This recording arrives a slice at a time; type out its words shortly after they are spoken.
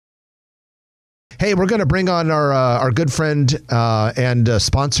Hey, we're going to bring on our good friend and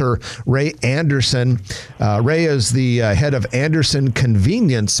sponsor, Ray Anderson. Ray is the head of Anderson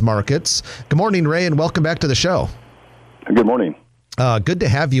Convenience Markets. Good morning, Ray, and welcome back to the show. Good morning. Good to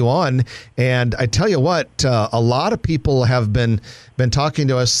have you on. And I tell you what, a lot of people have been talking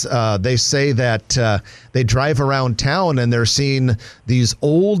to us. They say that they drive around town and they're seeing these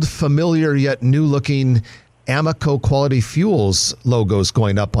old, familiar yet new-looking Amoco Quality Fuels logos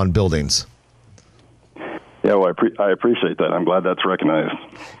going up on buildings. Yeah, well, I appreciate that. I'm glad that's recognized.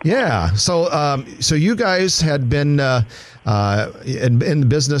 Yeah. So you guys had been in the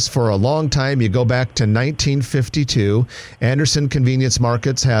business for a long time. You go back to 1952. Anderson Convenience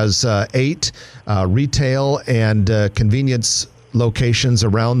Markets has 8 retail and convenience locations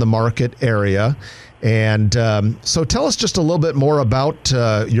around the market area. And so tell us just a little bit more about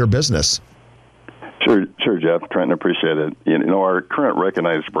your business. Sure, Jeff. Trenton, appreciate it. You know, our current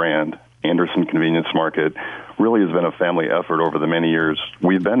recognized brand, Anderson Convenience Market, really has been a family effort over the many years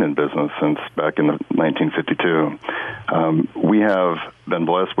we've been in business since back in 1952. We have been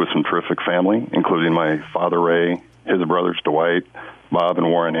blessed with some terrific family, including my father, Ray, his brothers, Dwight, Bob, and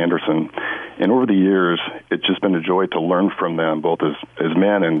Warren Anderson. And over the years, it's just been a joy to learn from them, both as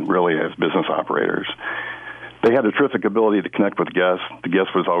men and really as business operators. They had a terrific ability to connect with guests. The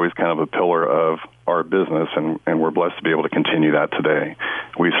guest was always kind of a pillar of our business, and we're blessed to be able to continue that today.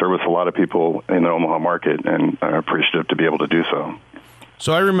 We service a lot of people in the Omaha market, and are appreciative to be able to do so.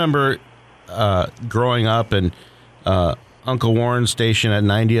 So I remember growing up and Uncle Warren's station at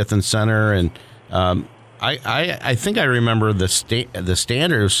 90th and Center, and I think I remember the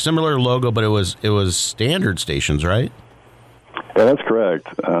standard, similar logo, but it was standard stations, right? Yeah, that's correct.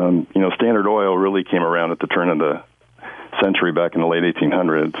 Standard Oil really came around at the turn of the century back in the late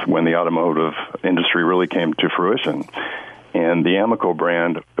 1800s when the automotive industry really came to fruition. And the Amoco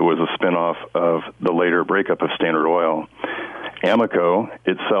brand was a spinoff of the later breakup of Standard Oil. Amoco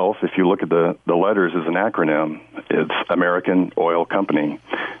itself, if you look at the letters, is an acronym. It's American Oil Company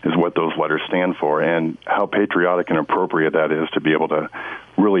is what those letters stand for, and how patriotic and appropriate that is to be able to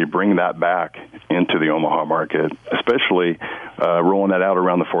really bring that back into the Omaha market, especially rolling that out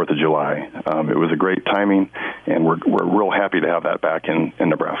around the 4th of July. It was a great timing, and we're real happy to have that back in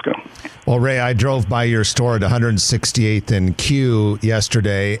Nebraska. Well, Ray, I drove by your store at 168th and Q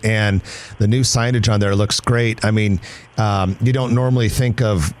yesterday, and the new signage on there looks great. I mean, you don't normally think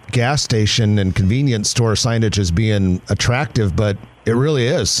of gas station and convenience store signage as being attractive, but it really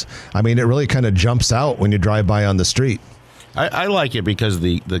is. I mean, it really kind of jumps out when you drive by on the street. I like it because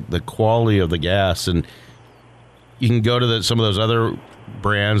the quality of the gas, and you can go to some of those other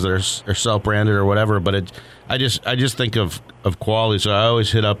brands that are self-branded or whatever, but I just think of quality. So I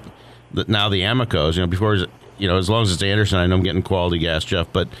always hit up the Amocos. Before, as long as it's Anderson, I know I'm getting quality gas, Jeff.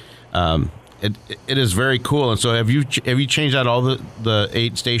 But it is very cool. And so have you changed out all the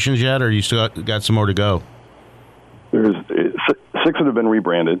 8 stations yet, or you still got some more to go? There's 6 that have been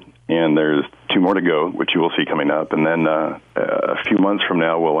rebranded, and there's 2 more to go, which you will see coming up. And then a few months from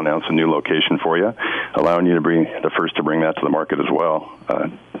now, we'll announce a new location for you, allowing you to be the first to bring that to the market as well,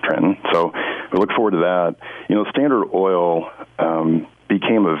 Trenton. So we look forward to that. Standard Oil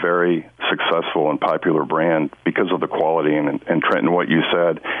became a very successful and popular brand because of the quality. And Trenton, what you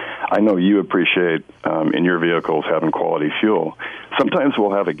said, I know you appreciate in your vehicles having quality fuel. Sometimes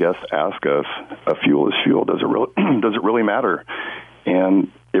we'll have a guest ask us, "A fuel is fuel. Does it really matter?"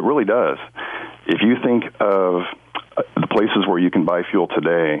 And it really does. If you think of the places where you can buy fuel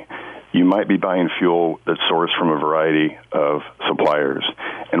today, you might be buying fuel that's sourced from a variety of suppliers.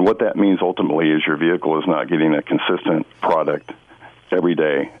 And what that means ultimately is your vehicle is not getting a consistent product every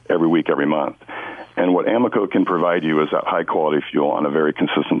day, every week, every month. And what Amoco can provide you is that high-quality fuel on a very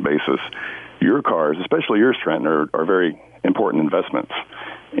consistent basis. Your cars, especially yours, Trenton, are very important investments.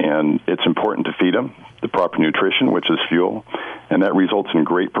 And it's important to feed them the proper nutrition, which is fuel, and that results in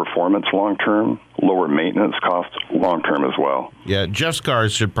great performance long-term, lower maintenance costs long-term as well. Yeah, Jeff's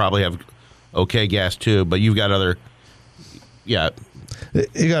cars should probably have okay gas too, but you've got other, yeah.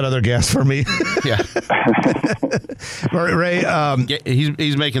 You got other gas for me. Yeah. Ray,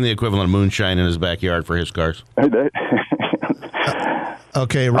 he's making the equivalent of moonshine in his backyard for his cars.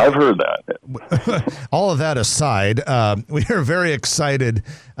 Okay, I've heard that. All of that aside, we are very excited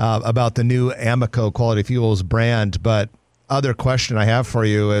about the new Amoco Quality Fuels brand. But other question I have for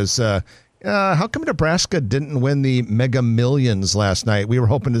you is, how come Nebraska didn't win the Mega Millions last night? We were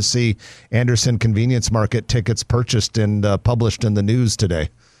hoping to see Anderson Convenience Market tickets purchased and published in the news today.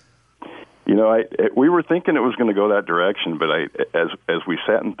 We were thinking it was going to go that direction, but as we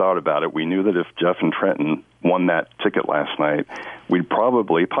sat and thought about it, we knew that if Jeff and Trenton won that ticket last night, we'd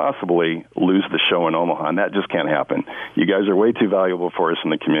possibly lose the show in Omaha, and that just can't happen. You guys are way too valuable for us in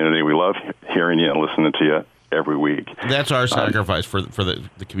the community. We love hearing you and listening to you every week. That's our sacrifice for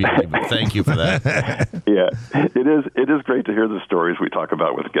the community. But thank you for that. Yeah, it is great to hear the stories we talk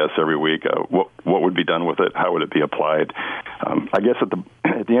about with guests every week. What would be done with it? How would it be applied? I guess at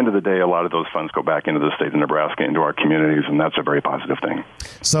the end of the day, a lot of those funds go back into the state of Nebraska, into our communities, and that's a very positive thing.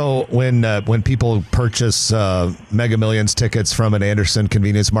 So when people purchase Mega Millions tickets from an Anderson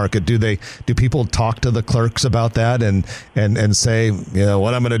Convenience Market, do people talk to the clerks about that and say,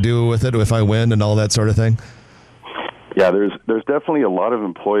 what I'm going to do with it if I win and all that sort of thing? Yeah, there's definitely a lot of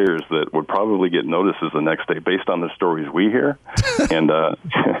employers that would probably get notices the next day based on the stories we hear. And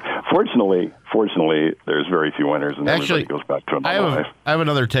fortunately, there's very few winners, and everybody goes back to a normal life. I have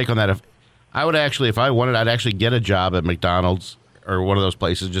another take on that. If I won it, I'd actually get a job at McDonald's or one of those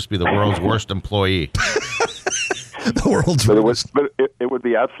places, just be the world's worst employee. The world's worst. But it would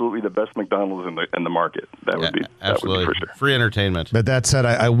be absolutely the best McDonald's in the market. That would be absolutely for sure. Free entertainment. But that said,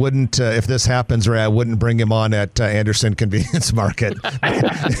 I wouldn't if this happens, Ray, I wouldn't bring him on at Anderson Convenience Market.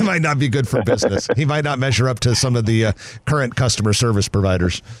 It might not be good for business. He might not measure up to some of the current customer service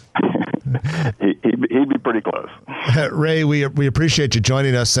providers. He'd be pretty close. Ray, we appreciate you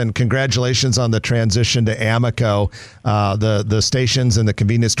joining us, and congratulations on the transition to Amoco. The stations and the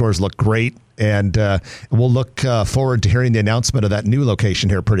convenience stores look great, and we'll look forward to hearing the announcement of that new location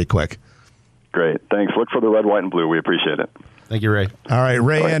here pretty quick. Great. Thanks. Look for the red, white, and blue. We appreciate it. Thank you, Ray. All right,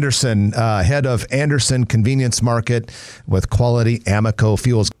 Ray Anderson, head of Anderson Convenience Market with Quality Amoco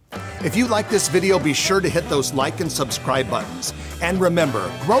Fuels. If you like this video, be sure to hit those like and subscribe buttons. And remember,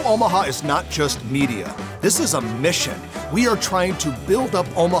 Grow Omaha is not just media. This is a mission. We are trying to build up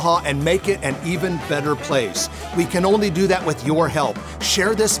Omaha and make it an even better place. We can only do that with your help.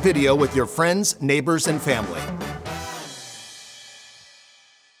 Share this video with your friends, neighbors, and family.